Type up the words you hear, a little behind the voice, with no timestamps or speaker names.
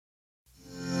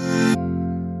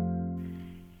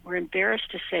we're embarrassed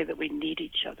to say that we need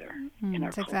each other in our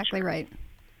That's culture. exactly right.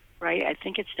 Right? I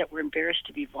think it's that we're embarrassed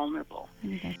to be vulnerable.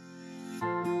 Okay.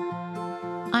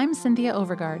 I'm Cynthia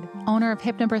Overgard, owner of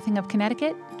Hypnobirthing of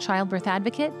Connecticut, childbirth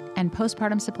advocate, and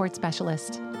postpartum support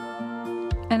specialist.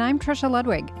 And I'm Trisha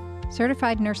Ludwig,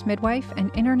 certified nurse midwife and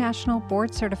international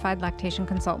board-certified lactation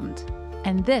consultant.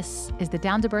 And this is the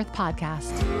Down to Birth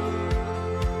podcast.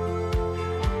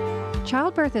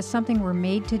 Childbirth is something we're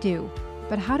made to do,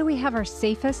 but how do we have our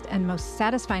safest and most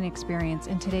satisfying experience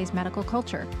in today's medical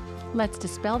culture? Let's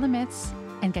dispel the myths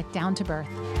and get down to birth.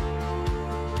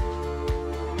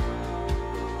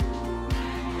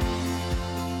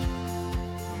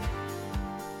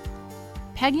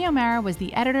 Peggy O'Mara was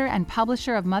the editor and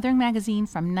publisher of Mothering Magazine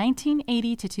from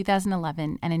 1980 to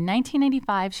 2011, and in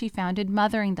 1995 she founded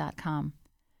Mothering.com.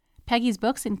 Peggy's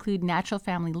books include Natural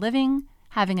Family Living,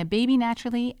 Having a Baby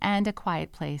Naturally, and A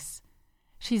Quiet Place.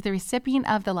 She's the recipient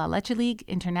of the La Leche League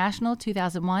International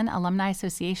 2001 Alumni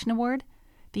Association Award,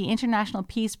 the International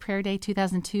Peace Prayer Day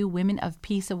 2002 Women of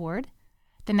Peace Award,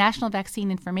 the National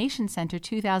Vaccine Information Center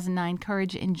 2009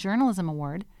 Courage in Journalism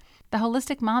Award, the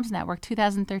Holistic Moms Network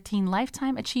 2013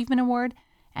 Lifetime Achievement Award,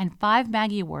 and 5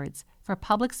 Maggie Awards for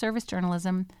public service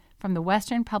journalism from the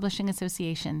Western Publishing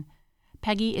Association.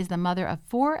 Peggy is the mother of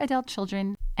 4 adult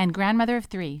children and grandmother of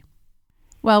 3.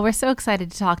 Well, we're so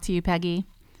excited to talk to you, Peggy.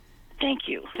 Thank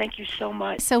you. Thank you so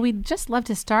much. So we'd just love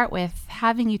to start with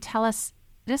having you tell us,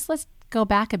 let's go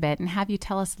back a bit and have you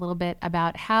tell us a little bit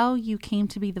about how you came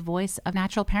to be the voice of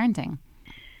natural parenting.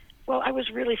 Well, I was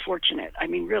really fortunate. I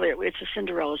mean, really, it's a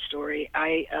Cinderella story.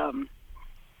 I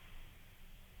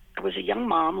was a young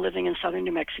mom living in southern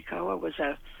New Mexico. I was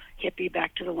a hippie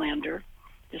back to the lander.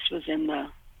 This was in the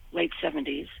late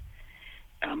 70s.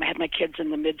 I had my kids in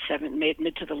the mid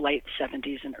to the late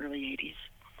 70s and early 80s.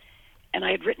 And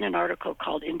I had written an article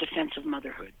called In Defense of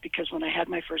Motherhood, because when I had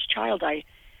my first child, I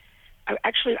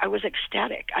was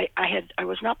ecstatic. I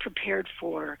was not prepared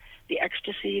for the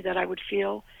ecstasy that I would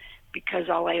feel, because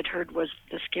all I had heard was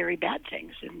the scary bad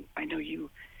things. And I know you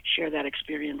share that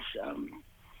experience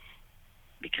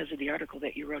because of the article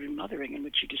that you wrote in Mothering, in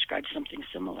which you described something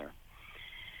similar.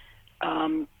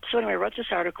 So anyway, I wrote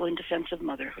this article in defense of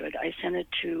motherhood. I sent it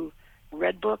to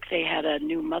Redbook. They had a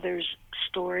new mother's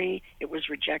story. It was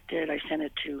rejected. I sent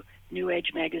it to New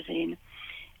Age magazine.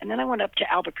 And then I went up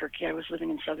to Albuquerque. I was living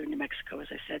in southern New Mexico, as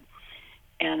I said,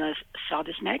 and I saw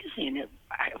this magazine.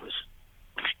 I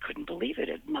couldn't believe it.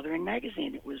 Mothering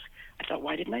Magazine. I thought,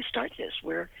 why didn't I start this?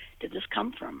 Where did this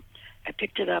come from? I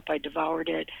picked it up. I devoured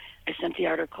it. I sent the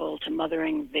article to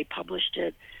Mothering. They published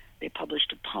it. They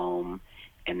published a poem.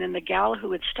 And then the gal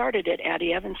who had started it,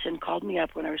 Addie Evanson, called me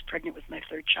up when I was pregnant with my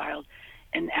 3rd child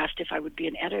and asked if I would be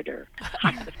an editor.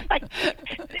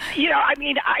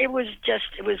 It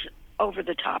was over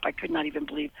the top. I could not even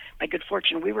believe my good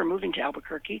fortune. We were moving to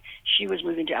Albuquerque. She was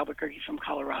moving to Albuquerque from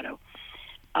Colorado.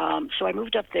 So I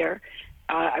moved up there.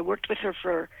 I worked with her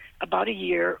for about a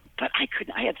year, but I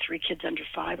couldn't. I had 3 kids under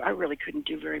 5. I really couldn't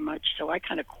do very much, so I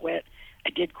kind of quit.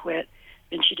 I did quit.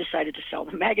 Then she decided to sell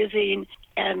the magazine,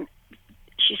 and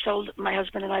she sold my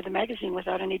husband and I the magazine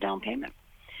without any down payment.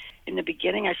 In the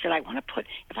beginning, I said,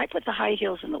 if I put the high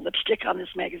heels and the lipstick on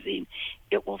this magazine,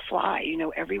 it will fly.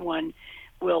 Everyone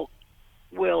will,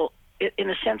 in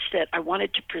the sense that I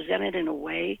wanted to present it in a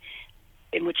way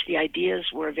in which the ideas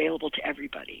were available to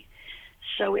everybody.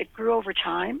 So it grew over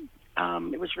time.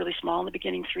 It was really small in the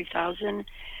beginning, 3,000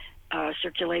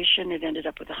 circulation. It ended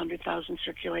up with 100,000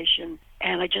 circulation.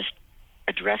 And I just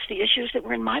addressed the issues that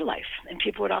were in my life. And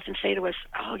people would often say to us,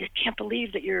 oh, you can't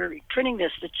believe that you're printing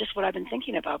this. That's just what I've been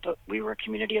thinking about. But we were a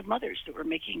community of mothers that were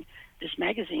making this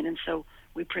magazine. And so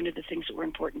we printed the things that were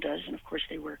important to us. And, of course,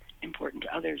 they were important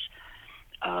to others.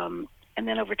 And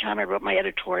then over time, I wrote my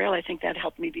editorial. I think that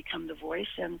helped me become the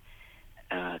voice. And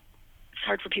it's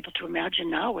hard for people to imagine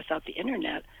now, without the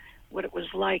Internet, what it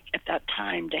was like at that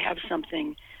time to have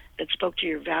something that spoke to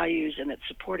your values and that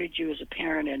supported you as a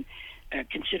parent and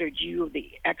considered you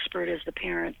the expert as the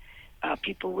parent.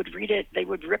 People would read it. They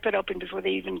would rip it open before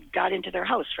they even got into their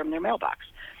house from their mailbox.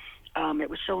 It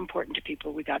was so important to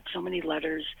people. We got so many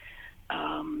letters,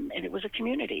 and it was a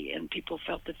community, and people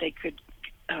felt that they could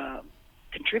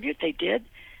contribute. They did.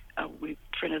 We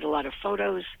printed a lot of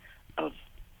photos of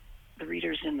the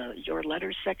readers in the Your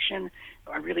Letters section.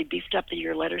 I really beefed up the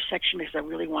Your Letters section because I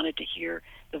really wanted to hear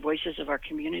the voices of our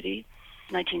community.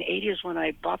 1980 is when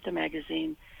I bought the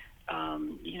magazine,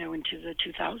 into the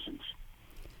 2000s.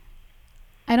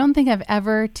 I don't think I've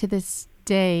ever to this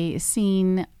day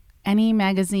seen any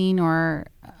magazine or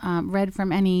read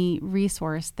from any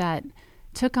resource that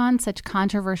took on such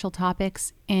controversial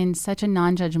topics in such a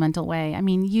non-judgmental way. I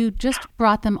mean, you just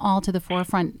brought them all to the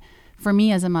forefront for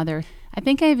me as a mother. I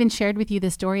think I even shared with you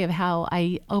the story of how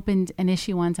I opened an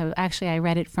issue once. I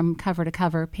read it from cover to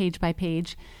cover, page by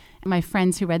page. My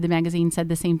friends who read the magazine said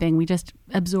the same thing. We just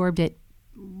absorbed it,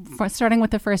 starting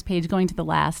with the first page, going to the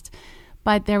last.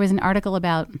 But there was an article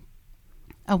about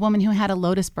a woman who had a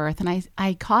lotus birth, and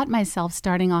I caught myself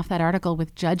starting off that article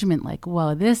with judgment, like,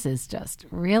 whoa, this is just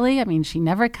really? I mean, she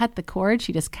never cut the cord.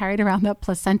 She just carried around the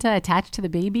placenta attached to the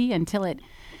baby until it...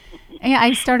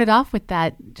 I started off with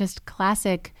that just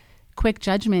classic quick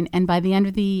judgment, and by the end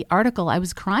of the article, I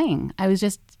was crying. I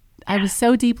was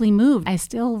so deeply moved. I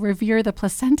still revere the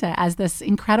placenta as this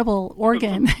incredible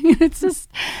organ. You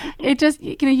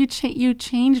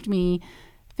changed me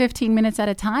 15 minutes at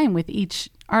a time with each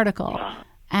article.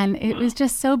 And it was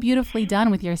just so beautifully done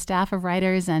with your staff of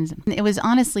writers. And it was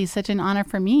honestly such an honor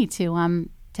for me to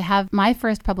have my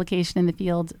first publication in the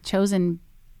field chosen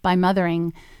by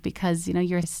Mothering, because,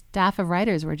 your staff of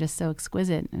writers were just so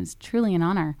exquisite. It was truly an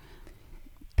honor.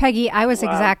 Peggy, I was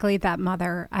exactly that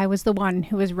mother. I was the one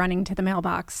who was running to the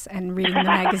mailbox and reading the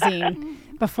magazine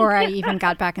before I even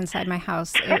got back inside my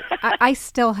house. I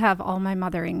still have all my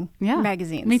Mothering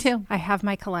magazines. Me too. I have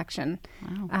my collection.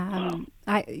 Wow.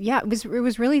 It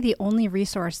was really the only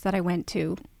resource that I went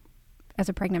to as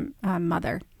a pregnant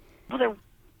mother. Well,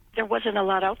 there wasn't a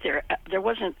lot out there. There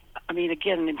wasn't. I mean,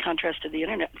 again, in contrast to the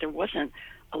internet, there wasn't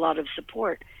a lot of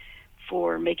support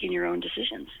for making your own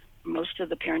decisions. Most of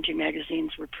the parenting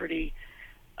magazines were pretty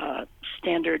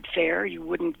standard fare. You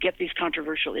wouldn't get these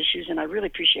controversial issues, and I really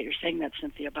appreciate your saying that,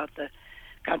 Cynthia, about the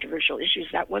controversial issues.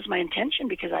 That was my intention,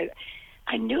 because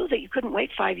I knew that you couldn't wait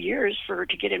 5 years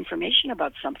to get information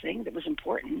about something that was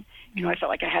important. I felt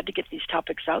like I had to get these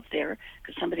topics out there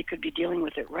because somebody could be dealing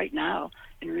with it right now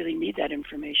and really need that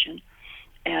information.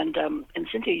 And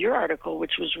Cynthia, your article,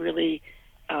 which was really,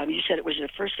 you said it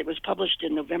was published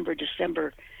in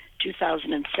December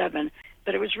 2007,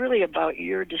 but it was really about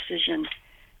your decision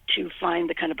to find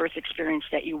the kind of birth experience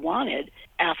that you wanted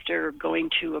after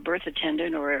going to a birth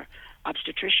attendant or an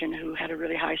obstetrician who had a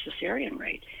really high cesarean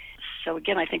rate. So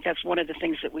again, I think that's one of the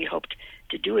things that we hoped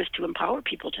to do, is to empower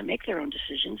people to make their own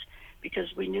decisions,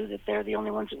 because we knew that they're the only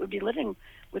ones that would be living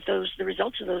with the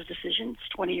results of those decisions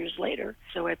 20 years later.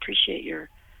 So I appreciate your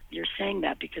saying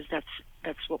that, because that's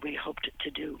what we hoped to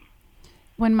do.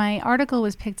 When my article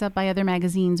was picked up by other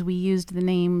magazines, we used the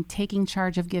name Taking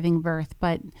Charge of Giving Birth,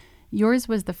 but yours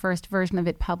was the first version of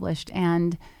it published,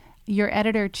 and your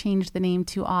editor changed the name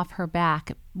to Off Her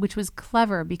Back, which was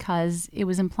clever because it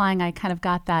was implying I kind of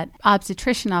got that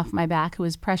obstetrician off my back who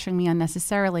was pressuring me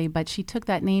unnecessarily, but she took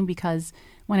that name because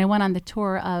when I went on the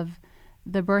tour of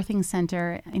the birthing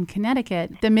center in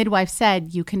Connecticut, the midwife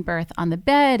said, you can birth on the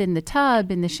bed, in the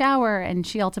tub, in the shower. And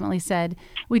she ultimately said,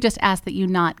 we just ask that you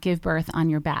not give birth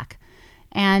on your back.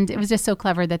 And it was just so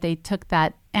clever that they took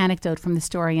that anecdote from the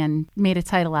story and made a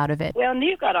title out of it. Well, and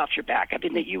you got off your back. I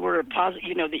mean, that you were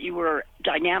positive, that you were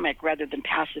dynamic rather than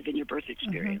passive in your birth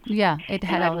experience. Mm-hmm. Yeah, it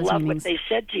had all those meanings. I love what they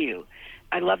said to you.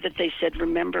 I love that they said,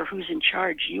 remember who's in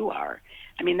charge. You are.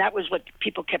 I mean, that was what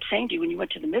people kept saying to you when you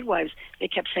went to the midwives. They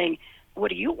kept saying, what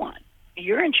do you want?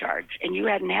 You're in charge, and you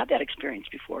hadn't had that experience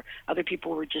before. Other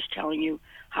people were just telling you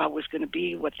how it was going to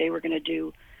be, what they were going to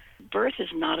do. Birth is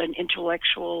not an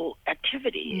intellectual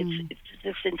activity. It's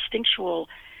this instinctual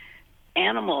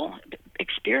animal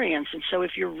experience. And so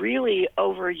if you're really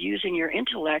overusing your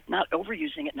intellect, not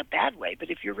overusing it in a bad way,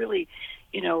 but if you're really,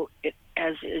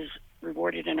 as is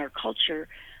rewarded in our culture,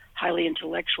 highly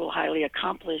intellectual, highly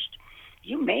accomplished,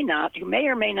 you may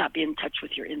or may not be in touch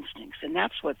with your instincts. And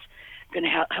that's what's going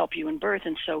to help you in birth.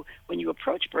 And so when you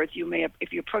approach birth,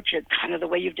 if you approach it kind of the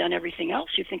way you've done everything else,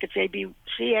 you think it's A, B,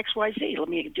 C, X, Y, Z. Let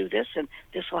me do this and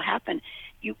this will happen.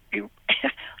 You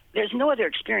there's no other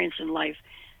experience in life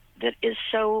that is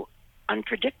so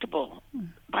unpredictable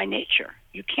by nature.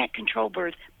 You can't control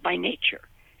birth by nature.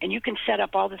 And you can set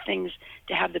up all the things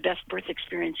to have the best birth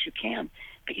experience you can,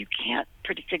 but you can't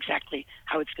predict exactly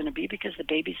how it's going to be because the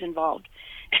baby's involved.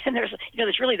 And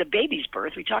there's really the baby's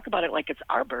birth. We talk about it like it's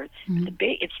our birth. Mm-hmm.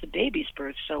 It's the baby's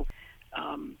birth. So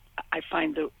I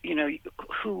find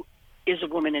who is a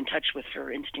woman in touch with her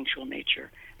instinctual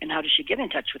nature, and how does she get in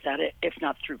touch with that if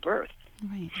not through birth?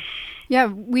 Right. Yeah,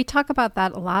 we talk about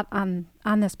that a lot on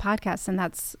this podcast, and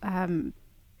that's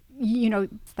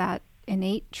that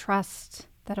innate trust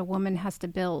that a woman has to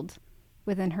build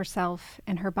within herself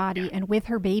and her body and with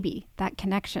her baby, that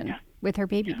connection with her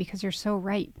baby, because you're so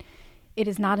right. It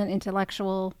is not an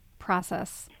intellectual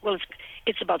process. Well,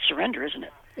 it's about surrender, isn't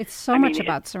it? It's so much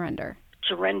about surrender.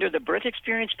 Surrender, the birth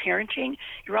experience, parenting,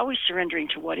 you're always surrendering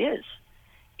to what is.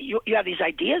 you have these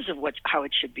ideas of how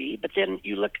it should be, but then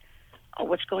you look,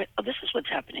 this is what's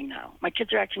happening now. My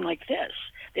kids are acting like this.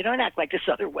 They don't act like this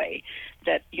other way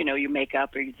that, you make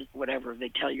up or whatever they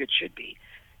tell you it should be.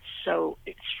 So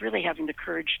it's really having the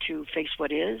courage to face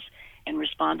what is and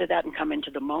respond to that and come into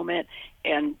the moment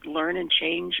and learn and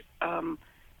change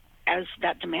as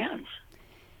that demands.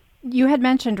 You had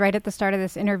mentioned right at the start of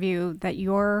this interview that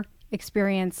your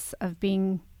experience of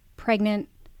being pregnant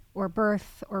or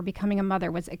birth or becoming a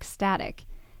mother was ecstatic.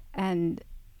 And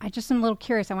I just am a little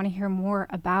curious. I want to hear more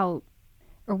about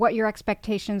or what your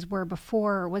expectations were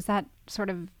before. Was that sort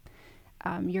of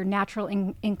your natural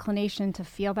inclination to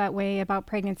feel that way about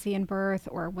pregnancy and birth,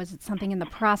 or was it something in the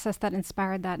process that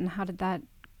inspired that, and how did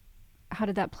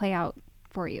that play out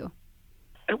for you?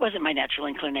 It wasn't my natural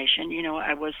inclination.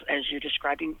 I was, as you're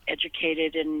describing,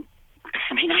 educated, and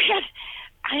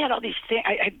I had all these things.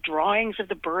 I had drawings of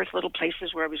the birth, little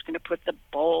places where I was going to put the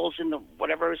bowls and the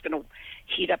whatever. I was going to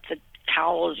heat up the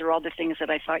towels or all the things that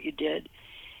I thought you did.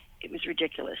 It was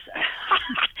ridiculous.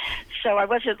 So I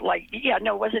wasn't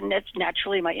it wasn't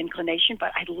naturally my inclination,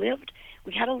 but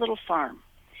we had a little farm.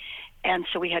 And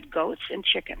so we had goats and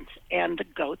chickens, and the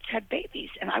goats had babies.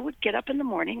 And I would get up in the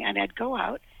morning and I'd go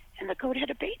out, and the goat had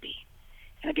a baby.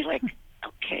 And I'd be like,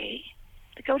 okay,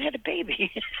 the goat had a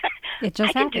baby. It just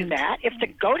I can happened. do that. If the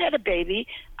goat had a baby,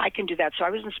 I can do that. So I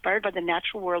was inspired by the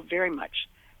natural world very much.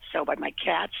 So by my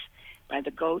cats, by the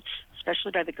goats,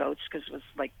 especially by the goats, because it was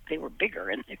like they were bigger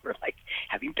and they were like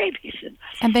having babies.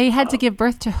 And they had to give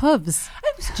birth to hooves.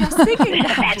 I was just thinking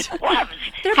that.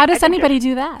 How does anybody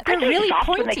do that? They're really soft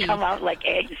pointy. When they come out like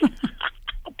eggs.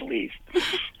 Oh, please.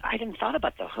 I didn't thought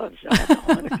about the hooves. That's a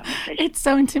whole other conversation. It's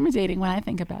so intimidating when I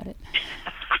think about it.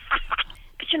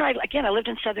 But, I lived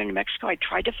in southern New Mexico. I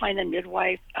tried to find a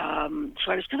midwife.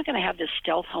 So I was going to have this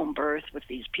stealth home birth with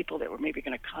these people that were maybe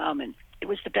going to come. And it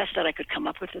was the best that I could come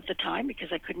up with at the time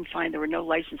because I couldn't find, there were no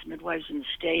licensed midwives in the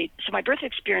state. So my birth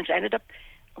experience, I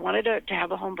wanted to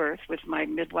have a home birth with my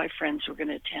midwife friends who were going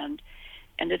to attend.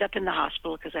 Ended up in the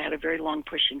hospital because I had a very long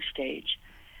pushing stage.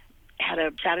 Had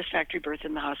a satisfactory birth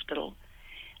in the hospital.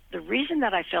 The reason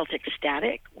that I felt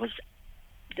ecstatic was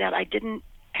that I didn't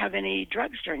have any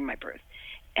drugs during my birth.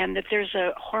 And that there's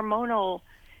a hormonal,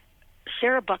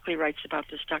 Sarah Buckley writes about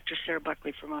this, Dr. Sarah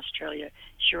Buckley from Australia.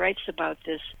 She writes about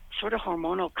this sort of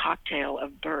hormonal cocktail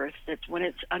of birth that when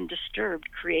it's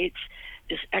undisturbed creates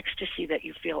this ecstasy that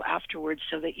you feel afterwards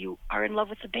so that you are in love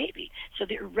with the baby, so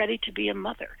that you're ready to be a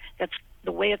mother. That's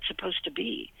the way it's supposed to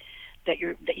be, that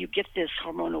you get this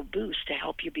hormonal boost to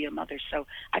help you be a mother. So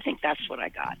I think that's what I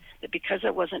got, that because I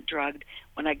wasn't drugged,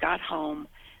 when I got home,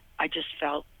 I just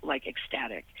felt like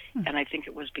ecstatic. And I think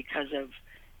it was because of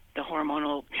the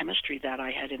hormonal chemistry that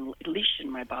I had unleashed in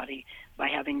my body by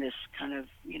having this kind of,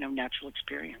 natural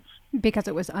experience. Because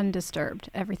it was undisturbed.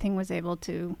 Everything was able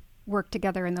to work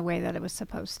together in the way that it was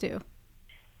supposed to.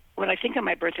 When I think of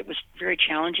my birth, it was very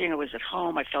challenging. I was at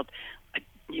home. I felt I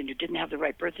didn't have the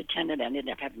right birth attendant. I ended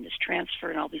up having this transfer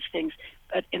and all these things.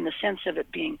 But in the sense of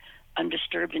it being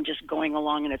undisturbed and just going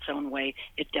along in its own way,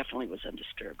 it definitely was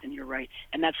undisturbed, and you're right.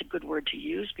 And that's a good word to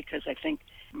use because I think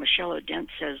Michelle O'Dent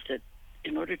says that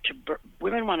in order to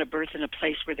women want to birth in a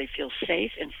place where they feel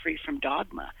safe and free from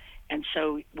dogma. And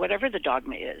so whatever the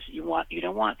dogma is, you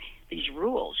don't want these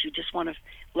rules. You just want to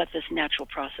let this natural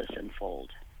process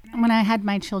unfold. When I had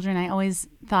my children, I always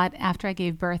thought after I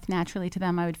gave birth naturally to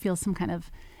them, I would feel some kind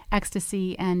of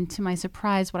ecstasy. And to my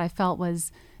surprise, what I felt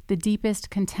was the deepest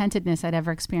contentedness I'd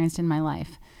ever experienced in my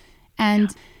life.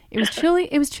 And it was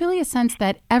truly a sense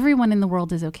that everyone in the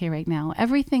world is okay right now.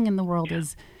 Everything in the world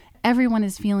everyone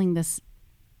is feeling this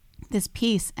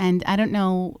peace. And I don't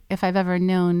know if I've ever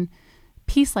known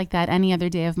peace like that any other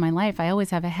day of my life. I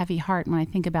always have a heavy heart when I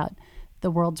think about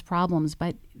the world's problems,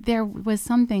 but there was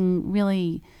something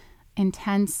really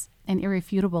intense and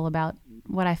irrefutable about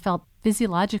what I felt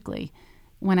physiologically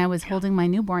when I was holding my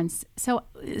newborns. So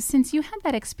since you had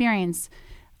that experience,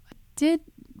 did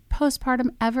postpartum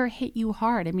ever hit you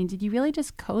hard? I mean, did you really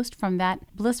just coast from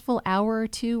that blissful hour or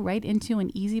two right into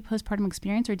an easy postpartum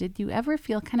experience, or did you ever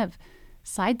feel kind of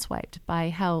sideswiped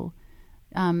by how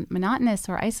monotonous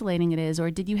or isolating it is,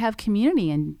 or did you have community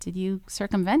and did you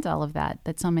circumvent all of that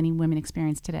so many women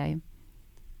experience today?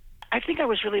 I think I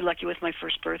was really lucky with my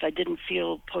first birth. I didn't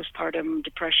feel postpartum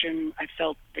depression. I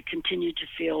continued to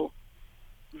feel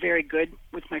very good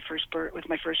with my first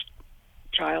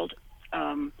child.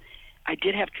 I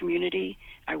did have community.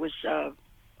 I was a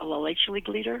LH League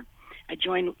leader. I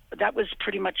joined. That was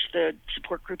pretty much the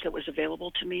support group that was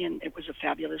available to me, and it was a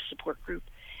fabulous support group.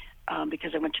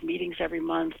 because I went to meetings every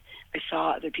month. I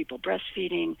saw other people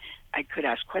breastfeeding. I could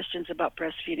ask questions about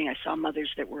breastfeeding. I saw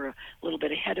mothers that were a little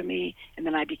bit ahead of me, and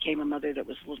then I became a mother that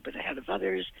was a little bit ahead of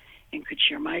others and could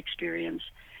share my experience.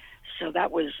 So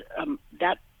that was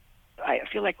that. I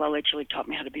feel like La Leche League taught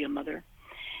me how to be a mother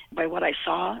by what I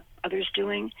saw others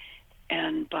doing,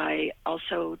 and by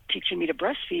also teaching me to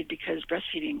breastfeed, because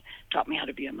breastfeeding taught me how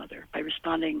to be a mother. By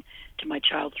responding to my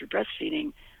child through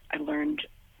breastfeeding, I learned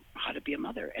how to be a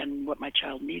mother and what my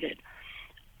child needed.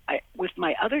 With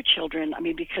my other children,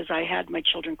 because I had my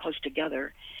children close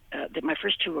together, that my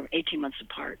first two were 18 months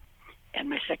apart, and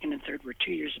my second and third were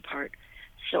 2 years apart.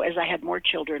 So as I had more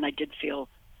children, I did feel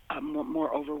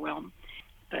more overwhelmed.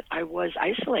 But I was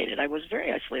isolated. I was very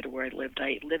isolated where I lived.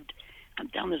 I lived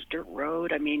down this dirt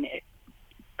road.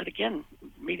 But again,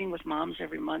 meeting with moms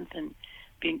every month and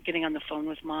getting on the phone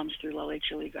with moms through La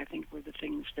Leche League, I think were the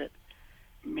things that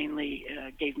mainly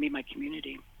gave me my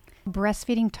community.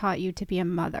 Breastfeeding taught you to be a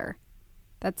mother.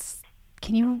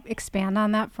 Can you expand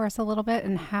on that for us a little bit,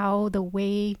 and how the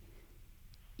way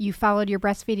you followed your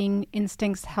breastfeeding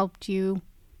instincts helped you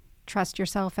trust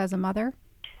yourself as a mother?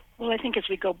 Well, I think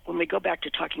when we go back to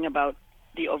talking about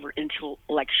the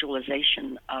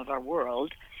over-intellectualization of our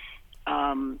world,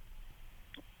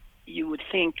 you would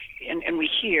think, and we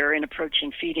hear in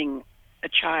approaching feeding a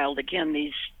child, again,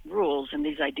 these rules and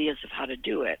these ideas of how to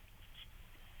do it.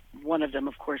 One of them,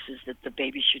 of course, is that the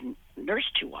baby shouldn't nurse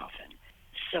too often.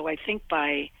 So I think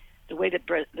by the way that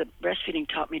the breastfeeding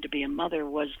taught me to be a mother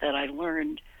was that I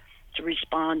learned to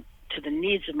respond to the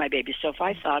needs of my baby. So if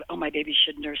I thought, my baby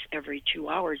should nurse every 2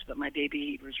 hours, but my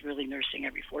baby was really nursing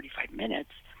every 45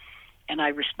 minutes, and I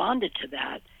responded to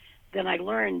that, then I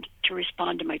learned to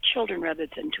respond to my children rather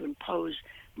than to impose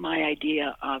my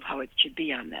idea of how it should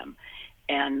be on them.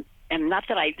 And not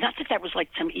that was like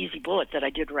some easy bullet that I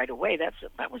did right away.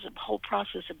 That was a whole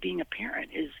process of being a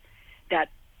parent, is that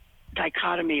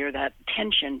dichotomy or that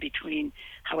tension between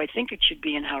how I think it should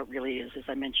be and how it really is, as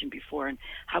I mentioned before, and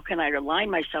how can I align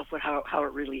myself with how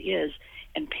it really is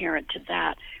and parent to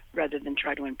that rather than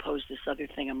try to impose this other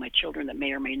thing on my children that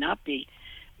may or may not be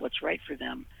what's right for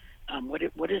them.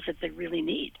 What is it they really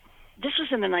need? This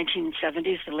was in the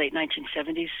 1970s, the late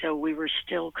 1970s, so we were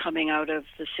still coming out of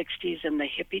the 60s and the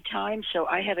hippie time. So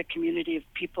I had a community of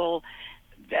people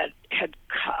that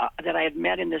I had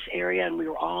met in this area, and we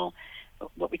were all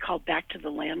what we call back to the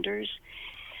landers.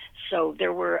 So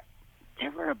there were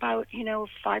about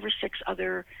 5 or 6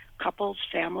 other couples,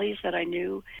 families that I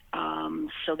knew. And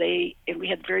we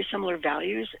had very similar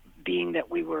values, being that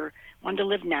we wanted to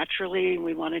live naturally, and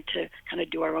we wanted to kind of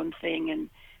do our own thing,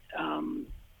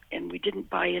 and we didn't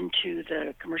buy into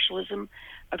the commercialism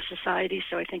of society.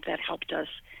 So I think that helped us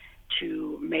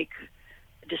to make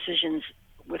decisions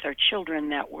with our children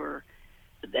that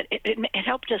it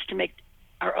helped us to make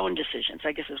our own decisions,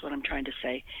 I guess is what I'm trying to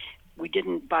say. We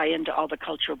didn't buy into all the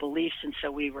cultural beliefs, and so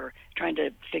we were trying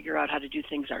to figure out how to do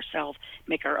things ourselves,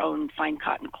 make our own fine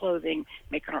cotton clothing,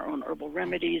 make our own herbal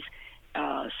remedies.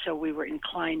 So we were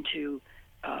inclined to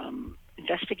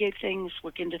investigate things,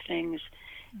 look into things,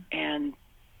 and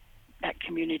that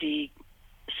community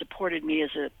supported me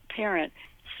as a parent.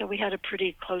 So we had a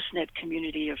pretty close-knit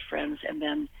community of friends, and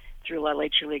then through La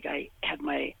Leche League, I had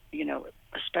my,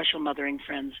 a special mothering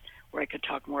friends where I could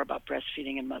talk more about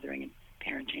breastfeeding and mothering and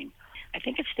parenting. I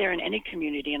think it's there in any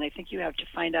community, and I think you have to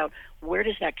find out, where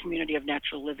does that community of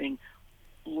natural living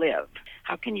live?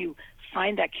 How can you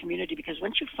find that community? Because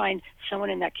once you find someone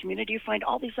in that community, you find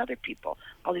all these other people,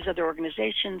 all these other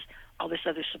organizations, all this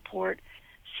other support.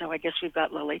 So I guess we've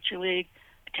got La Leche League,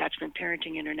 Attachment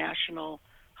Parenting International,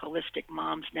 Holistic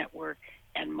Moms Network,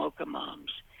 and Mocha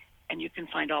Moms. And you can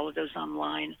find all of those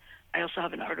online. I also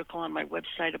have an article on my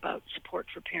website about support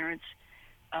for parents,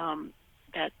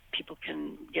 that people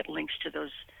can get links to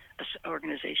those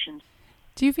organizations.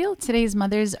 Do you feel today's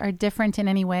mothers are different in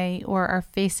any way or are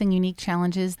facing unique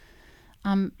challenges?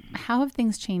 How have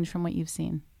things changed from what you've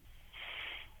seen?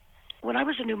 When I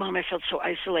was a new mom, I felt so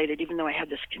isolated, even though I had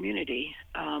this community.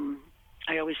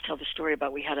 I always tell the story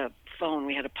about we had a phone,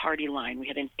 we had a party line, we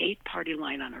had an 8-party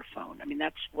line on our phone.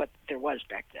 That's what there was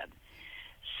back then.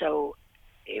 So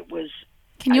it was...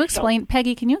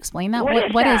 Peggy, can you explain that?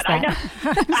 What is that?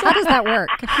 How does that work?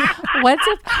 What's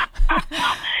it?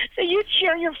 So you'd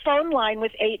share your phone line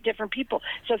with 8 different people.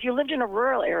 So if you lived in a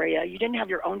rural area, you didn't have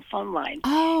your own phone line.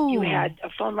 Oh. You had a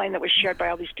phone line that was shared by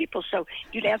all these people. So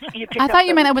you'd answer. I thought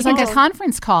you meant it was like a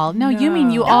conference call. No, you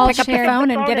mean you all pick up the phone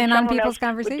and get in on people's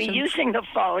conversations. Would be using the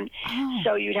phone,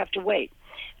 so you'd have to wait.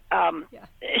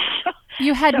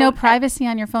 You had no privacy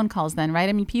on your phone calls then,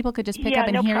 right? People could just pick up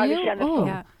and hear you? On the phone.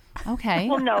 Yeah. Okay.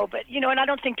 Well, no, but, and I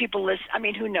don't think people listen. I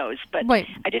mean, who knows? But Wait.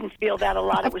 I didn't feel that a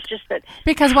lot. It was just that.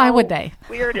 Because why would they?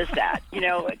 Weird is that,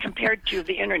 compared to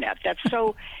the internet? That's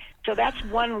so that's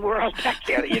one world back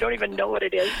there that you don't even know what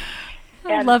it is.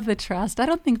 I love the trust. I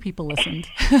don't think people listened.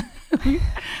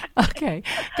 Okay,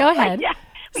 go ahead. Yeah,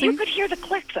 but you could hear the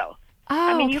click, though.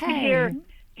 Oh, I mean, you could hear,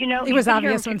 It was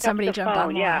obvious when somebody jumped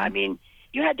on the Yeah, line. I mean,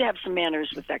 you had to have some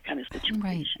manners with that kind of situation.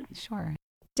 Right, sure.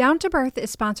 Down to Birth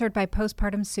is sponsored by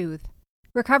Postpartum Soothe.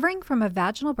 Recovering from a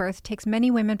vaginal birth takes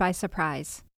many women by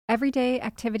surprise. Everyday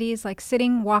activities like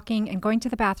sitting, walking, and going to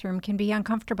the bathroom can be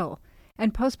uncomfortable,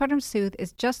 and Postpartum Soothe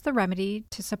is just the remedy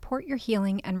to support your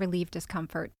healing and relieve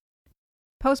discomfort.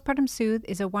 Postpartum Soothe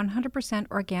is a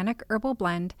 100% organic herbal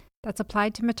blend that's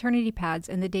applied to maternity pads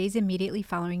in the days immediately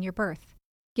following your birth,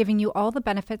 giving you all the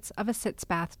benefits of a sitz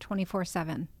bath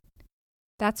 24/7.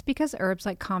 That's because herbs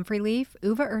like comfrey leaf,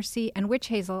 uva ursi, and witch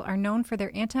hazel are known for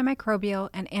their antimicrobial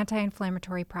and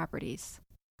anti-inflammatory properties.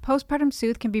 Postpartum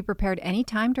Soothe can be prepared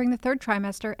anytime during the third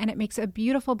trimester, and it makes a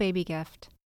beautiful baby gift.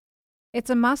 It's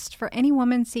a must for any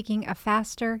woman seeking a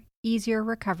faster, easier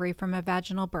recovery from a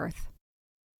vaginal birth.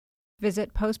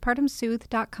 Visit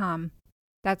postpartumsoothe.com.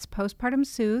 That's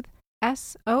postpartumsoothe,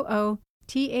 SOOTHE.com,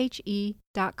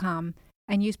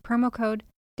 and use promo code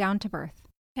DOWNTOBIRTH.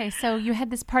 Okay, so you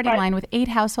had this party line with 8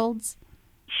 households.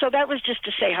 So that was just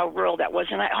to say how rural that was.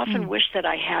 And I often wish that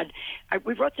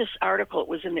we wrote this article. It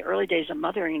was in the early days of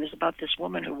mothering, and it was about this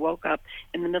woman who woke up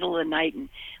in the middle of the night and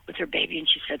with her baby, and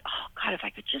she said, oh, God, if I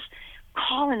could just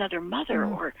call another mother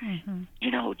or,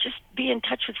 just be in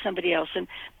touch with somebody else. And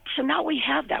so now we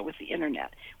have that with the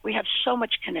internet. We have so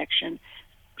much connection,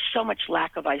 so much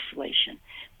lack of isolation.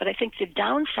 But I think the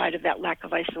downside of that lack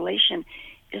of isolation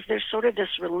is there's sort of this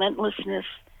relentlessness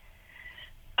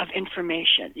of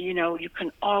information. You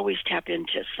can always tap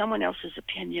into someone else's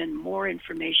opinion, more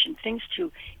information, things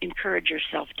to encourage your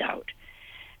self-doubt.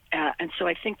 And so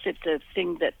I think that the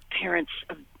thing that parents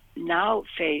now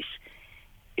face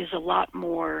is a lot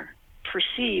more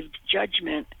perceived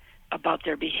judgment about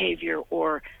their behavior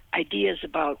or ideas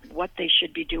about what they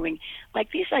should be doing.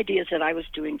 Like these ideas that I was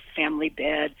doing, family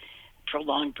bed,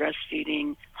 prolonged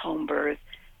breastfeeding, home birth.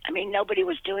 I mean, nobody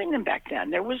was doing them back then.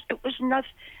 There was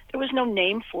no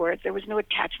name for it. There was no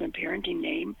attachment parenting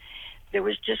name. We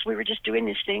were just doing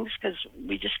these things because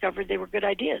we discovered they were good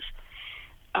ideas.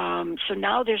 So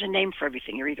now there's a name for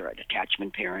everything. You're either an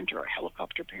attachment parent or a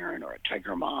helicopter parent or a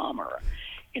tiger mom or,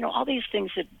 all these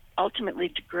things that ultimately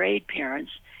degrade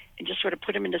parents and just sort of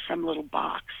put them into some little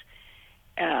box.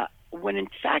 When in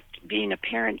fact being a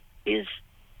parent is,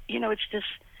 it's this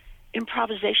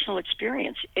improvisational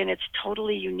experience, and it's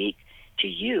totally unique to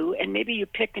you, and maybe you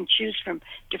pick and choose from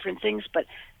different things, but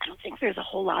I don't think there's a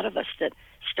whole lot of us that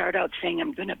start out saying,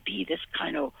 I'm going to be this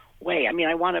kind of way. I mean,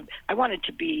 I wanted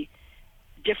to be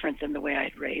different than the way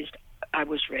I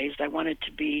was raised. I wanted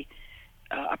to be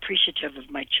appreciative of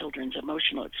my children's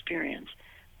emotional experience,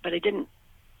 but I didn't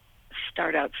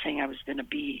start out saying I was going to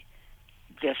be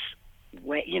this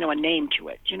way, a name to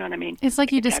it. Do you know what I mean? It's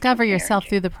like you discover yourself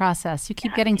through the process. You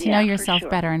keep getting to know yourself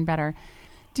better and better.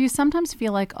 Do you sometimes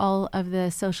feel like all of the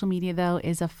social media, though,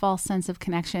 is a false sense of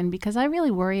connection? Because I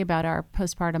really worry about our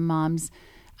postpartum moms.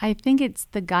 I think it's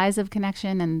the guise of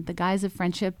connection and the guise of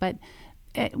friendship, but,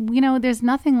 there's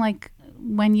nothing like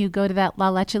when you go to that La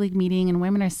Leche League meeting and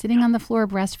women are sitting on the floor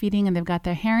breastfeeding and they've got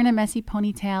their hair in a messy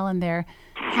ponytail and they're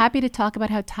happy to talk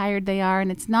about how tired they are.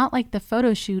 And it's not like the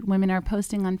photo shoot women are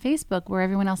posting on Facebook where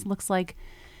everyone else looks like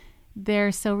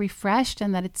they're so refreshed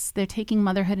and that they're taking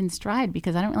motherhood in stride,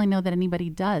 because I don't really know that anybody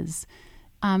does.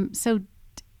 So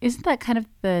isn't that kind of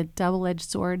the double-edged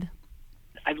sword?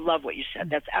 I love what you said.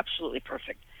 That's absolutely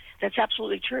perfect. That's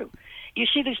absolutely true. You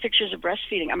see these pictures of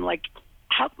breastfeeding. I'm like,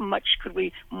 how much could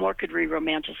we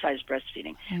romanticize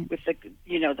breastfeeding with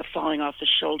the falling off the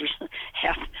shoulders,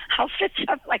 half outfits?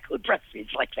 I'm like, who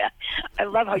breastfeeds like that? I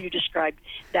love how you described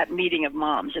that meeting of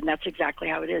moms, and that's exactly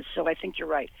how it is. So I think you're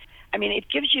right. I mean, it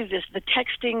gives you the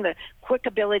texting, the quick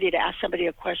ability to ask somebody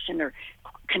a question or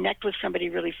connect with somebody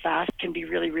really fast can be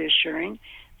really reassuring,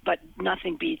 but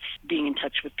nothing beats being in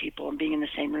touch with people and being in the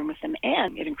same room with them,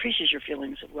 and it increases your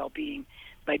feelings of well-being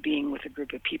by being with a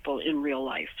group of people in real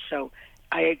life. So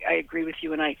I agree with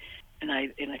you, and I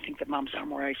think that moms are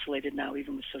more isolated now,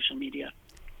 even with social media.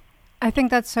 I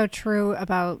think that's so true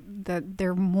about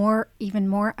they're even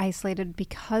more isolated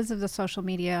because of the social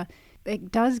media.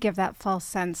 It does give that false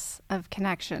sense of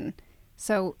connection.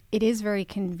 So it is very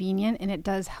convenient, and it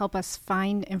does help us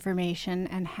find information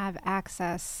and have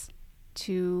access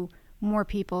to more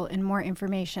people and more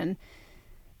information.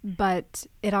 But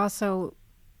it also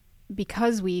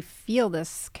because we feel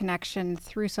this connection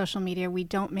through social media, we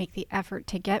don't make the effort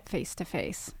to get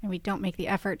face-to-face, and we don't make the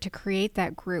effort to create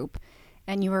that group.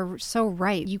 And you are so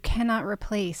right. You cannot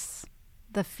replace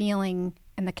the feeling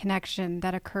and the connection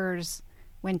that occurs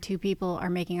when two people are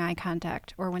making eye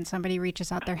contact, or when somebody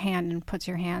reaches out their hand and puts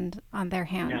your hand on their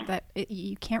hand.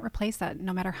 You can't replace that,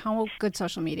 no matter how good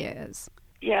social media is.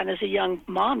 Yeah, and as a young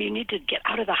mom, you need to get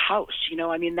out of the house.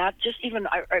 That just even,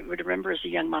 I would remember as a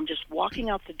young mom just walking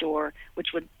out the door, which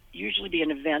would usually be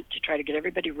an event to try to get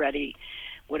everybody ready,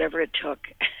 whatever it took.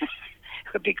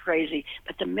 It would be crazy.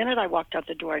 But the minute I walked out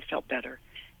the door, I felt better.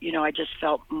 I just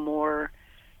felt more,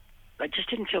 I just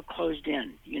didn't feel closed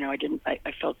in.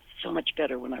 I felt so much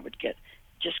better when I would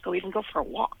even go for a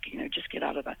walk, just get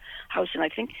out of the house. And I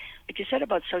think, like you said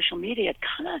about social media,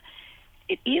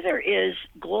 it either is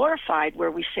glorified,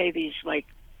 where we say these, like,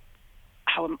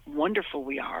 how wonderful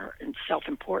we are and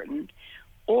self-important,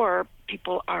 or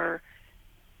people are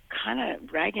kind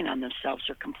of ragging on themselves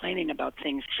or complaining about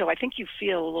things. So I think you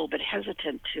feel a little bit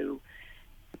hesitant to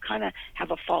kind of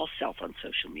have a false self on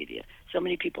social media. So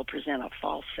many people present a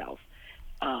false self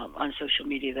on social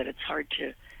media that it's hard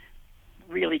to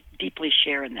really deeply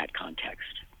share in that context.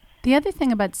 The other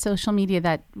thing about social media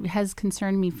that has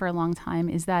concerned me for a long time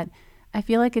is that I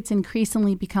feel like it's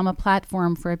increasingly become a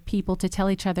platform for people to tell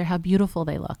each other how beautiful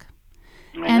they look.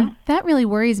 And that really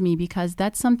worries me, because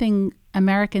that's something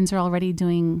Americans are already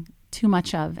doing too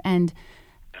much of. And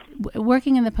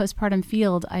working in the postpartum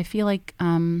field, I feel like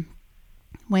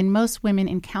when most women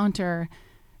encounter,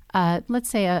 let's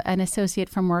say, an associate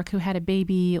from work who had a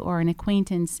baby, or an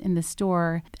acquaintance in the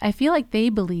store, I feel like they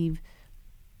believe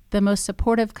the most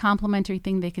supportive, complimentary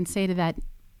thing they can say to that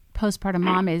postpartum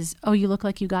mom is, "Oh, you look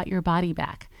like you got your body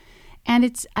back." And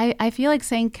I feel like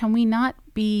saying, can we not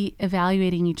be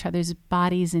evaluating each other's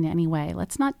bodies in any way?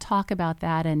 Let's not talk about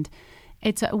that. And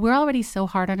we're already so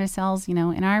hard on ourselves.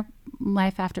 In our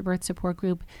Life After Birth support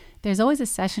group, there's always a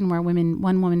session where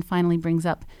one woman finally brings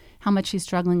up how much she's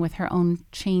struggling with her own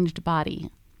changed body.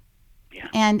 Yeah.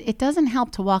 And it doesn't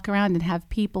help to walk around and have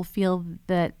people feel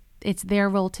that it's their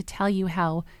role to tell you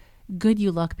how good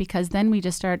you look, because then we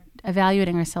just start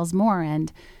evaluating ourselves more.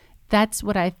 And that's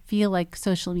what I feel like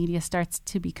social media starts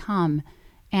to become.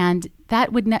 And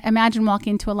that would imagine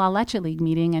walking into a La Leche League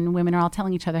meeting and women are all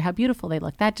telling each other how beautiful they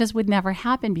look. That just would never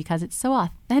happen, because it's so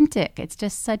authentic. It's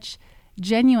just such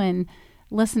genuine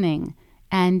listening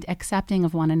and accepting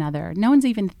of one another. No one's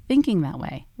even thinking that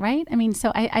way, right? I mean,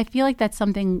 so I feel like that's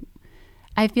something,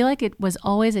 I feel like it was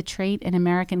always a trait in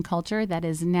American culture that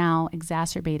is now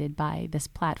exacerbated by this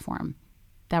platform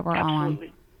that we're all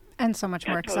on. And so much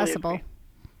more accessible. Agree.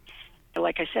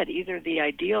 Like I said, either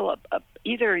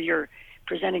either you're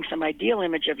presenting some ideal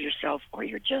image of yourself, or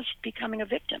you're just becoming a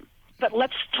victim. But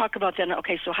let's talk about then,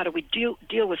 okay, so how do we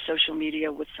deal with social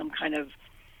media with some kind of...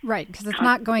 Right, because it's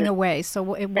not going away.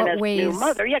 So in what ways... New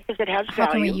mother, because it has value.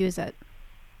 How can we use it?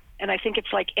 And I think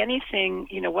it's like anything,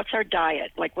 what's our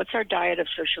diet? Like, what's our diet of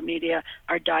social media,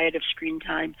 our diet of screen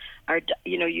time? When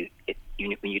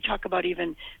you talk about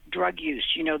even drug use,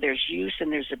 there's use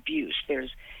and there's abuse.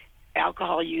 There's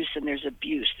alcohol use and there's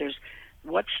abuse. There's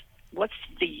what's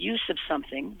the use of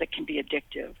something that can be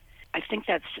addictive. I think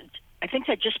that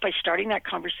just by starting that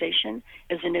conversation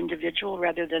as an individual,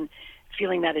 rather than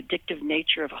feeling that addictive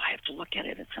nature of, I have to look at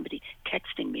it and somebody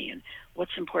texting me, and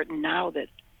what's important now that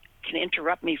can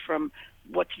interrupt me from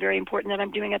what's very important that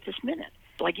I'm doing at this minute.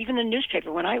 Like even the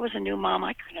newspaper, when I was a new mom,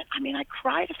 I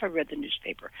cried if I read the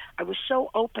newspaper. I was so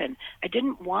open. I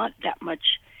didn't want that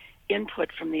much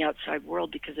input from the outside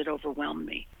world because it overwhelmed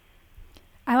me.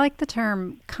 I like the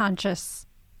term conscious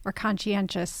or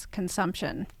conscientious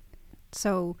consumption.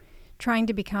 So trying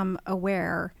to become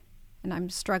aware, and I'm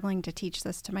struggling to teach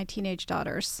this to my teenage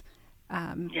daughters,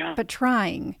 but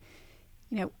trying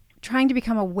to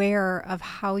become aware of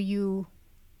how you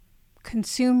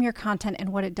consume your content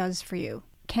and what it does for you.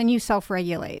 Can you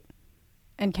self-regulate?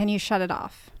 And can you shut it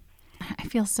off? I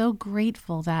feel so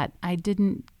grateful that I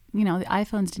didn't, the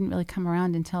iPhones didn't really come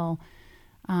around until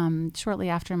shortly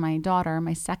after my daughter,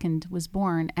 my second, was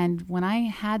born. And when I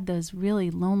had those really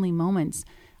lonely moments,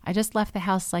 I just left the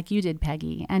house like you did,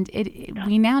 Peggy. And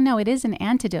we now know it is an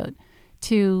antidote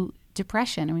to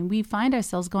depression. I mean, we find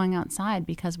ourselves going outside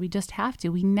because we just have to.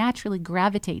 We naturally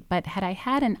gravitate. But had I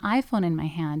had an iPhone in my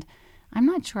hand, I'm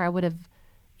not sure I would have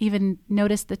even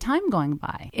noticed the time going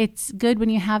by. It's good when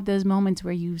you have those moments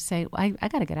where you say, I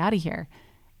got to get out of here,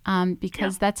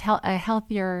 because that's a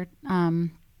healthier,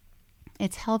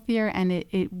 it's healthier, and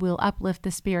it will uplift the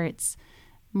spirits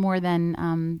more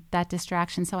than that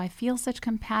distraction. So I feel such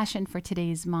compassion for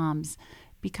today's moms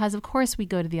because of course we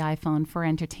go to the iPhone for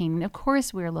entertainment. Of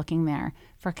course we're looking there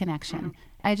for connection. Mm-hmm.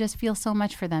 I just feel so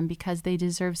much for them because they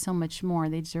deserve so much more.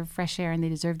 They deserve fresh air and they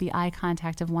deserve the eye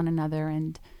contact of one another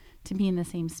and to be in the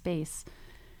same space.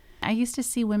 I used to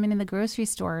see women in the grocery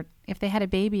store, if they had a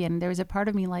baby, and there was a part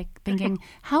of me like thinking,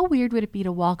 how weird would it be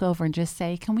to walk over and just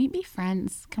say, can we be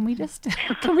friends? Can we just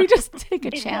take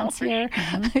a chance here?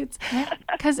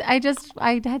 Because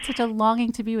I had such a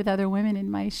longing to be with other women in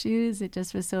my shoes. It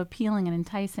just was so appealing and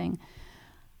enticing.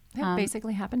 That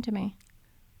basically happened to me.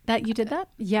 That you did that?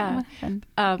 Yeah. What happened?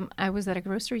 I was at a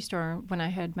grocery store when I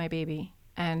had my baby,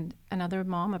 and another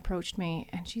mom approached me,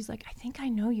 and she's like, I think I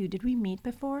know you. Did we meet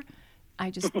before? I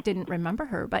just didn't remember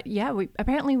her. But yeah,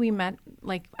 we met,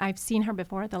 like I've seen her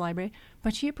before at the library,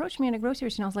 but she approached me in a grocery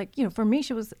store and I was like, for me,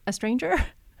 she was a stranger.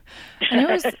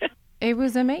 And it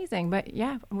was amazing. But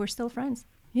yeah, we're still friends.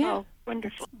 Yeah. Oh,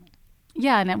 wonderful.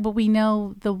 Yeah, but we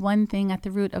know the one thing at the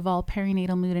root of all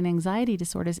perinatal mood and anxiety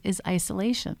disorders is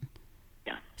isolation.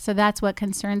 Yeah. So that's what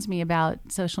concerns me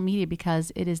about social media,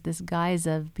 because it is this guise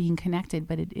of being connected,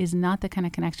 but it is not the kind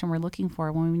of connection we're looking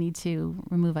for when we need to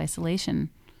remove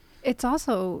isolation. It's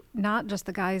also not just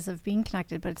the guise of being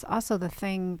connected, but it's also the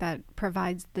thing that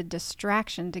provides the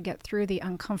distraction to get through the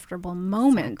uncomfortable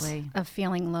moment of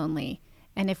feeling lonely.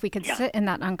 And if we could sit in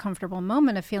that uncomfortable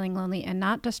moment of feeling lonely and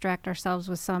not distract ourselves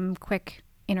with some quick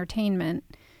entertainment,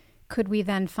 could we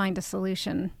then find a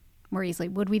solution more easily?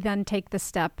 Would we then take the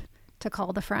step to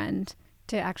call the friend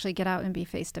to actually get out and be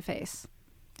face to face?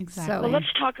 Exactly. Well,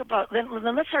 let's talk about, then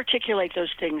let's articulate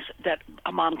those things that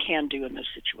a mom can do in those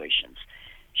situations.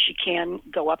 She can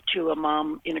go up to a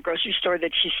mom in a grocery store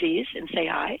that she sees and say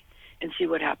hi and see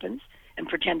what happens and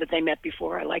pretend that they met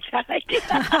before. I like that idea.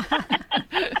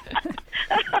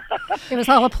 It was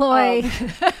all a ploy.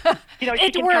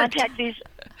 She can contact these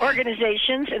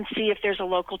organizations and see if there's a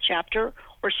local chapter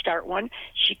or start one.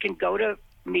 She can go to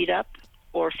Meetup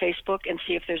or Facebook and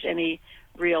see if there's any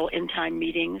real in-time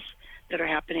meetings that are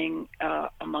happening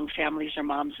among families or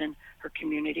moms in her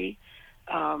community.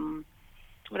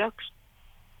 What else?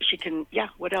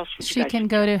 What else would she can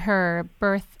go to her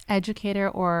birth educator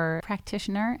or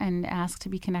practitioner and ask to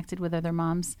be connected with other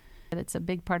moms. It's a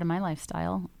big part of my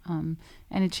lifestyle, and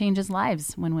it changes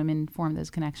lives when women form those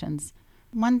connections.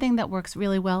 One thing that works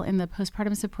really well in the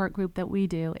postpartum support group that we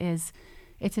do is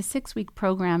it's a 6-week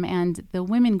program, and the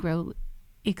women grow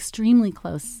extremely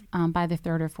close by the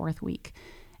 3rd or 4th week.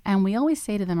 And we always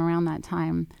say to them around that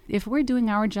time, if we're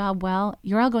doing our job well,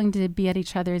 you're all going to be at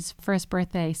each other's first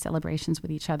birthday celebrations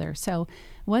with each other. So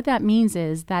what that means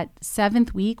is that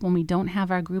 7th week, when we don't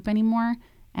have our group anymore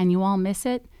and you all miss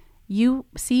it, you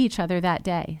see each other that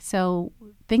day. So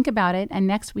think about it. And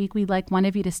next week, we'd like one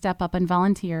of you to step up and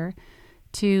volunteer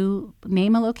to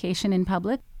name a location in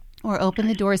public or open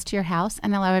the doors to your house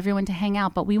and allow everyone to hang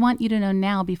out. But we want you to know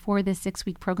now, before this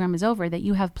 6-week program is over, that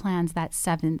you have plans that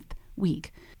 7th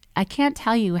week. I can't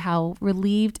tell you how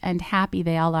relieved and happy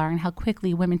they all are and how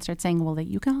quickly women start saying, well, that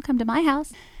you can all come to my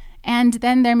house. And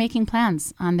then they're making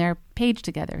plans on their page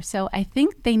together. So I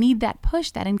think they need that push,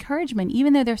 that encouragement.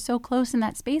 Even though they're so close in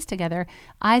that space together,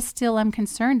 I still am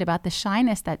concerned about the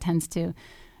shyness that tends to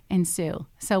ensue.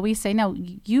 So we say, no,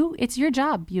 it's your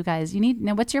job, you guys.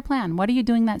 What's your plan? What are you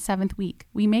doing that 7th week?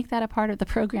 We make that a part of the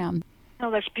program. No,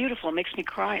 that's beautiful. It makes me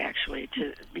cry, actually,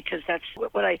 because that's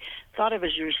what I thought of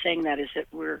as you were saying that, is that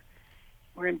we're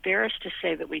embarrassed to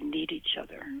say that we need each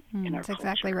other in our That's culture.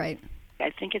 exactly right. I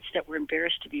think it's that we're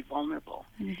embarrassed to be vulnerable.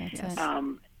 I think that's it.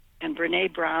 And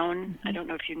Brene Brown, I don't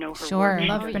know if you know her Sure. work. I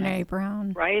love Brene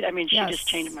Brown. Right? I mean, she Yes. just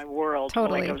changed my world.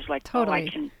 Totally. I was like, Totally. I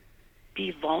can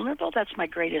be vulnerable? That's my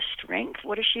greatest strength?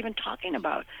 What is she even talking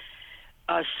about?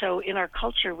 So in our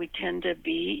culture, we tend to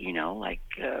be,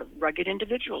 rugged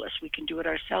individualists. We can do it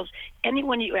ourselves.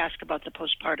 Anyone you ask about the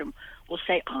postpartum will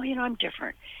say, I'm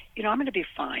different. I'm going to be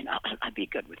fine. I'll be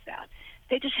good with that.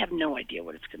 They just have no idea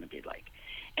what it's going to be like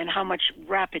and how much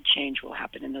rapid change will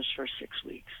happen in those first 6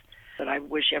 weeks. But I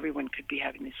wish everyone could be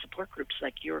having these support groups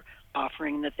like you're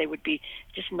offering, that they would be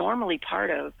just normally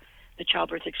part of the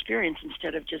childbirth experience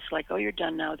instead of just like, you're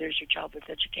done now, there's your childbirth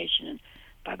education, and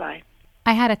bye-bye.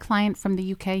 I had a client from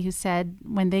the UK who said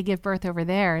when they give birth over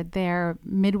there, their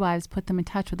midwives put them in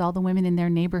touch with all the women in their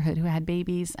neighborhood who had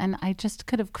babies. And I just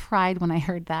could have cried when I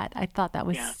heard that. I thought that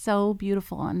was so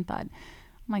beautiful and thought,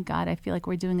 oh my God, I feel like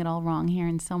we're doing it all wrong here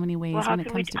in so many ways when it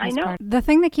comes to postpartum. The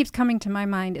thing that keeps coming to my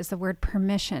mind is the word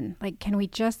permission. Like, can we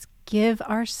just give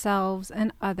ourselves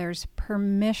and others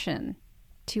permission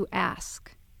to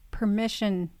ask,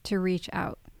 permission to reach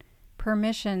out,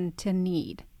 permission to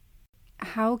need?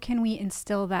 How can we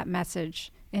instill that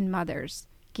message in mothers?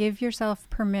 Give yourself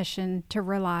permission to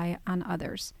rely on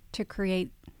others. to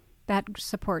create that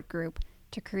support group,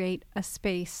 to create a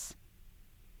space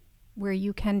where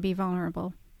you can be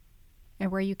vulnerable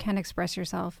and where you can express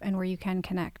yourself and where you can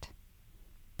connect.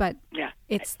 But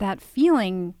it's that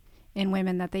feeling in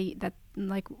women that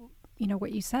like, you know,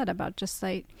 what you said about just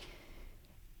like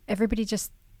everybody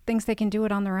just thinks they can do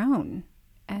it on their own.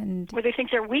 And where they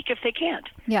think they're weak if they can't.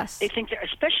 Yes. They think they're,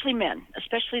 especially men,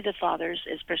 especially the fathers,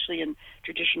 especially in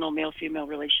traditional male-female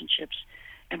relationships,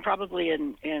 and probably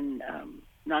in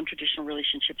non-traditional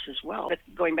relationships as well. But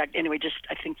going back, anyway, just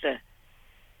I think the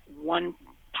one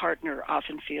partner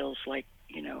often feels like,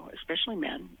 you know, especially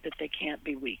men, that they can't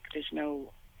be weak. There's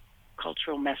no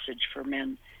cultural message for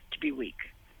men to be weak.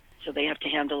 So they have to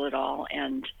handle it all,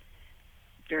 and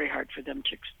very hard for them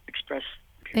to express.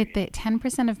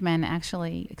 10% of men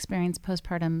actually experience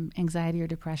postpartum anxiety or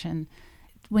depression.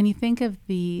 When you think of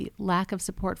the lack of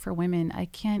support for women, I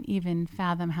can't even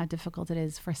fathom how difficult it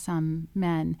is for some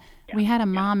men. Yeah. We had a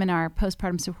mom in our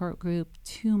postpartum support group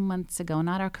 2 months ago,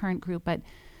 not our current group, but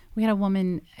we had a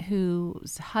woman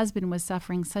whose husband was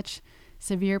suffering such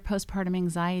severe postpartum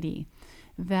anxiety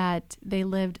that they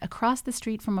lived across the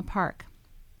street from a park.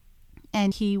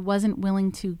 And he wasn't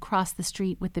willing to cross the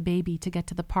street with the baby to get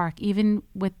to the park, even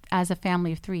with as a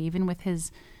family of 3, even with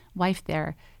his wife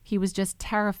there. He was just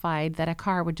terrified that a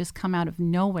car would just come out of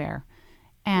nowhere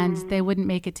and they wouldn't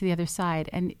make it to the other side.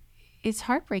 And it's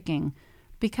heartbreaking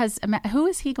because who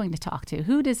is he going to talk to?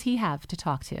 Who does he have to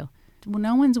talk to? Well,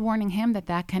 no one's warning him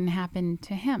that can happen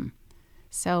to him.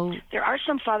 So there are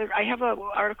some fathers. I have an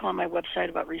article on my website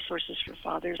about resources for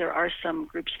fathers. There are some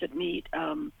groups that meet.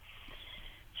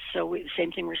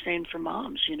 Same thing we're saying for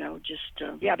moms, you know,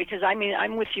 because I mean,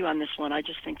 I'm with you on this one. I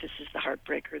just think this is the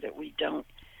heartbreaker that we don't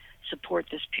support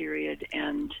this period.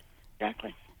 And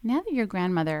exactly. Now that you're a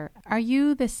grandmother, are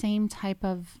you the same type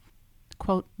of,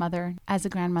 quote, mother as a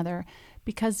grandmother?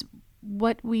 Because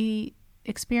what we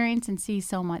experience and see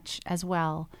so much as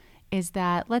well is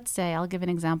that, let's say, I'll give an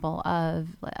example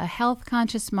of a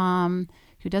health-conscious mom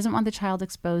who doesn't want the child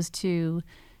exposed to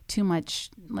too much,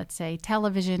 let's say,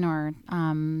 television or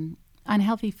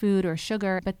unhealthy food or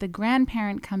sugar. But the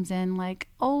grandparent comes in like,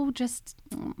 oh, just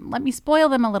let me spoil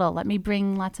them a little. Let me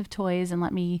bring lots of toys and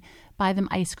let me buy them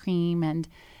ice cream. And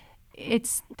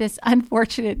it's this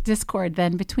unfortunate discord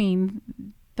then between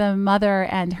the mother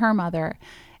and her mother.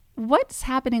 What's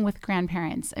happening with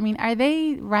grandparents? I mean, are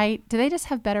they right? Do they just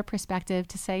have better perspective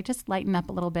to say, just lighten up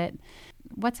a little bit?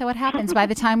 What happens by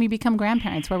the time we become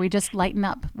grandparents, where we just lighten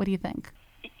up? What do you think?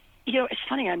 You know, it's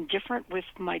funny, I'm different with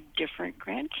my different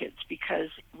grandkids, because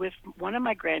with one of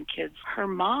my grandkids, her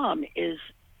mom is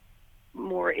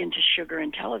more into sugar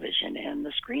and television and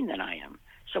the screen than I am.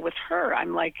 So with her,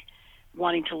 I'm like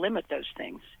wanting to limit those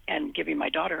things and giving my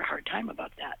daughter a hard time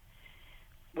about that.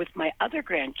 With my other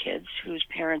grandkids, whose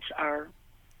parents are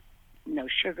no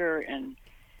sugar and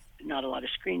not a lot of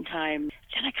screen time,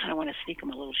 then I kind of want to sneak them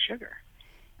a little sugar,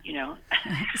 you know?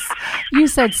 You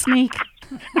said sneak.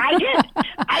 I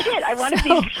did. I want to be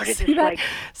sort of this like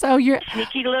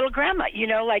sneaky little grandma, you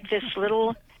know, like this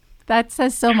little. That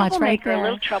says so much right there. A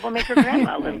little troublemaker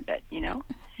grandma, a little bit, you know.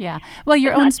 Yeah. Well,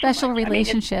 your own special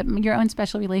relationship, your own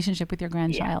special relationship with your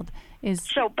grandchild is.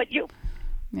 So, but you.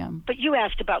 Yeah. But you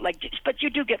asked about but you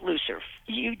do get looser.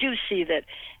 You do see that,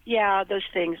 those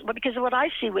things. Well, because what I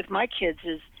see with my kids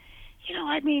is, you know,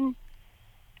 I mean,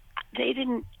 they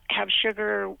didn't have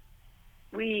sugar.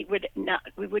 We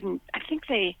wouldn't, I think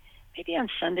maybe on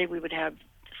Sunday we would have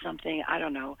something, I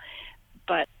don't know.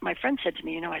 But my friend said to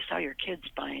me, you know, I saw your kids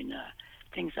buying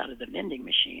things out of the vending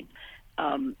machine.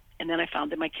 And then I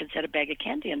found that my kids had a bag of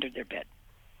candy under their bed.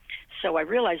 So I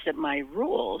realized that my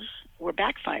rules were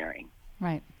backfiring.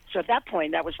 Right. So at that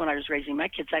point, that was when I was raising my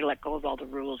kids. I let go of all the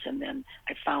rules, and then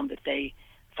I found that they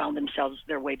found themselves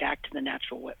their way back to the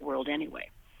natural world anyway.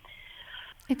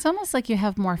 It's almost like you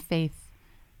have more faith.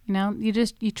 You know,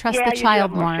 you trust the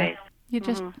child more. Faith. You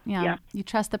just, you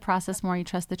trust the process more. You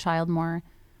trust the child more.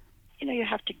 You know, you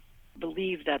have to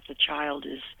believe that the child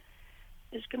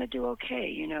is going to do okay,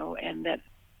 you know, and that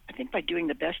I think by doing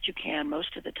the best you can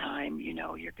most of the time, you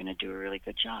know, you're going to do a really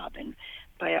good job. And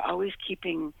by always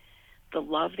keeping the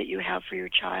love that you have for your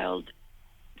child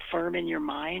firm in your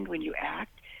mind when you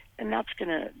act, and that's going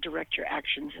to direct your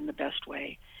actions in the best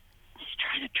way. Just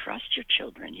try to trust your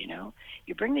children, you know.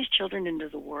 You bring these children into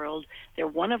the world. They're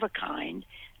one of a kind.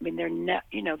 I mean,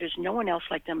 there's no one else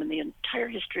like them in the entire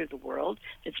history of the world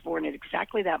that's born at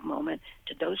exactly that moment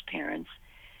to those parents.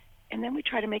 And then we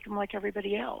try to make them like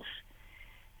everybody else.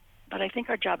 But I think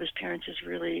our job as parents is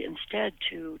really instead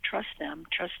to trust them,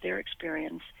 trust their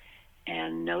experience,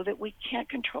 and know that we can't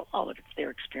control all of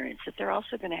their experience, that they're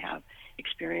also going to have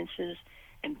experiences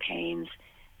and pains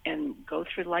and go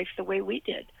through life the way we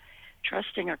did,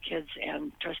 trusting our kids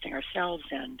and trusting ourselves,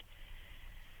 and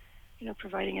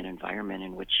providing an environment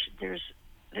in which there's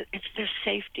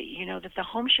safety, that the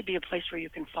home should be a place where you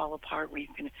can fall apart, where you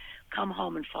can come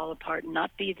home and fall apart and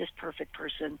not be this perfect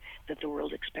person that the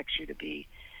world expects you to be.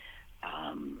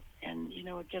 And,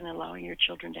 again, allowing your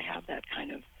children to have that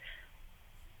kind of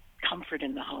comfort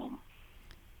in the home.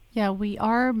 Yeah, we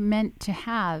are meant to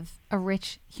have a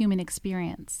rich human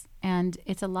experience, and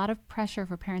it's a lot of pressure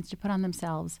for parents to put on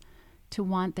themselves to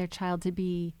want their child to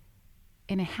be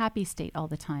in a happy state all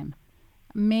the time.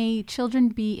 May children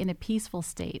be in a peaceful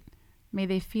state. May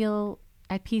they feel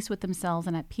at peace with themselves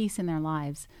and at peace in their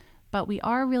lives. But we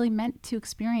are really meant to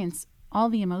experience all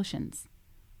the emotions.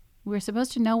 We're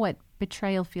supposed to know what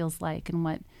betrayal feels like and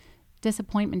what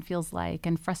disappointment feels like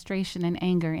and frustration and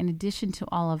anger, in addition to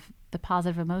all of the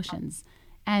positive emotions.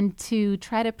 And to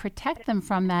try to protect them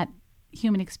from that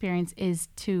human experience is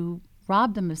to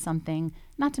rob them of something,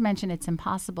 not to mention it's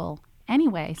impossible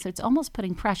anyway. So it's almost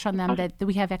putting pressure on them that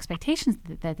we have expectations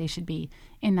that they should be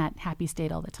in that happy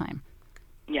state all the time.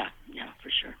 Yeah, for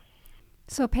sure.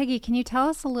 So Peggy, can you tell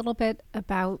us a little bit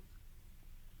about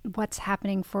what's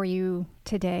happening for you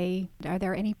today? Are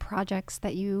there any projects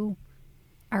that you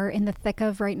are in the thick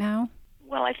of right now?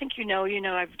 Well, I think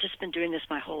I've just been doing this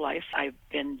my whole life. I've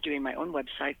been doing my own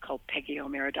website called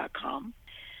PeggyO'Meara.com.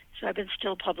 So I've been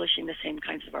still publishing the same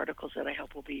kinds of articles that I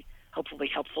hope will be hopefully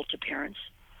helpful to parents.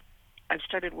 I've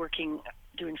started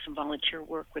doing some volunteer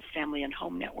work with Family and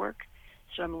Home Network.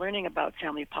 So I'm learning about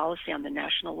family policy on the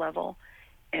national level,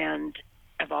 and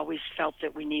I've always felt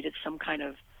that we needed some kind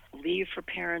of leave for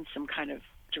parents, some kind of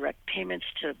direct payments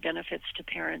to benefits to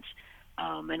parents.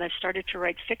 And I've started to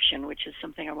write fiction, which is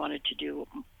something I wanted to do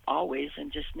always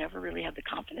and just never really had the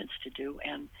confidence to do.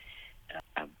 And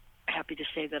I'm happy to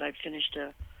say that I've finished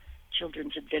a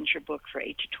children's adventure book for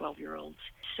 8 to 12-year-olds.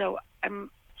 So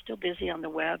I'm still busy on the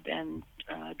web and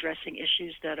addressing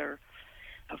issues that are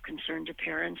of concern to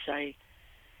parents.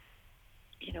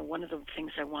 One of the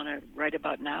things I want to write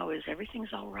about now is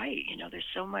everything's all right. There's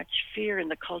so much fear in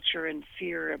the culture and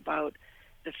fear about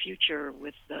the future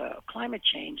with the climate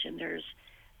change, and there's,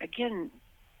 again,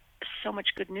 so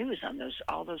much good news on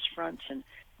all those fronts,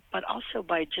 but also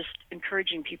by just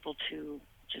encouraging people to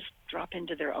just drop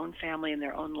into their own family and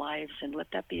their own lives and let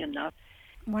that be enough.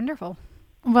 Wonderful.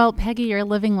 Well, Peggy, you're a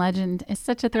living legend. It's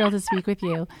such a thrill to speak with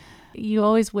you. You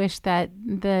always wish that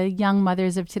the young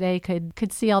mothers of today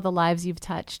could see all the lives you've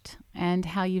touched and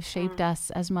how you've shaped us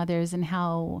as mothers and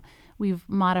how we've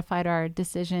modified our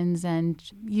decisions,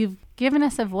 and you've given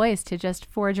us a voice to just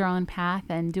forge our own path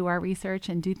and do our research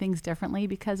and do things differently,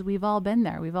 because we've all been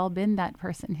there. We've all been that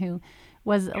person who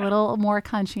was a little more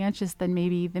conscientious than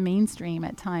maybe the mainstream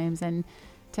at times, and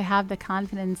to have the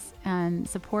confidence and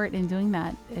support in doing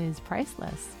that is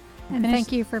priceless. And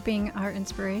thank you for being our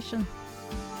inspiration.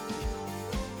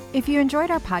 If you enjoyed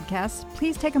our podcast,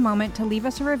 please take a moment to leave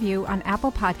us a review on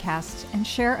Apple Podcasts and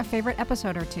share a favorite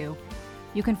episode or two.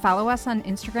 You can follow us on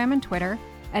Instagram and Twitter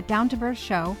at Down to Birth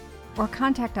Show, or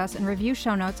contact us and review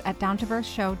show notes at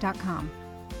downtobirthshow.com.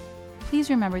 Please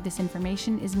remember, this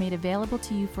information is made available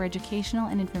to you for educational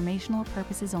and informational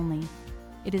purposes only.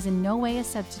 It is in no way a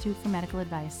substitute for medical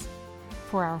advice.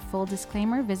 For our full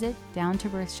disclaimer, visit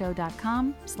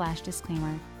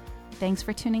downtobirthshow.com/disclaimer. Thanks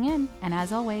for tuning in, and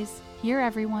as always, hear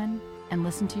everyone and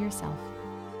listen to yourself.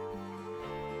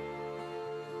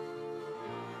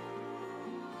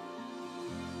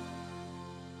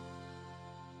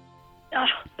 Oh,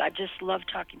 I just love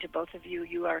talking to both of you.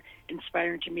 You are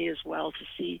inspiring to me as well. To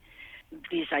see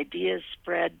these ideas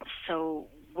spread so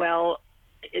well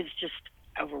is just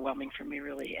overwhelming for me,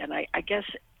 really. And I guess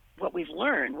what we've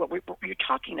learned, what you're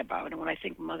talking about, and what I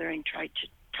think Mothering tried to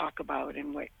talk about,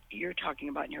 and what you're talking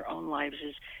about in your own lives,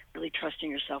 is really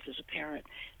trusting yourself as a parent,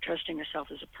 trusting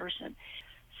yourself as a person.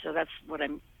 So that's what I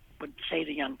would say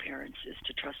to young parents, is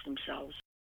to trust themselves.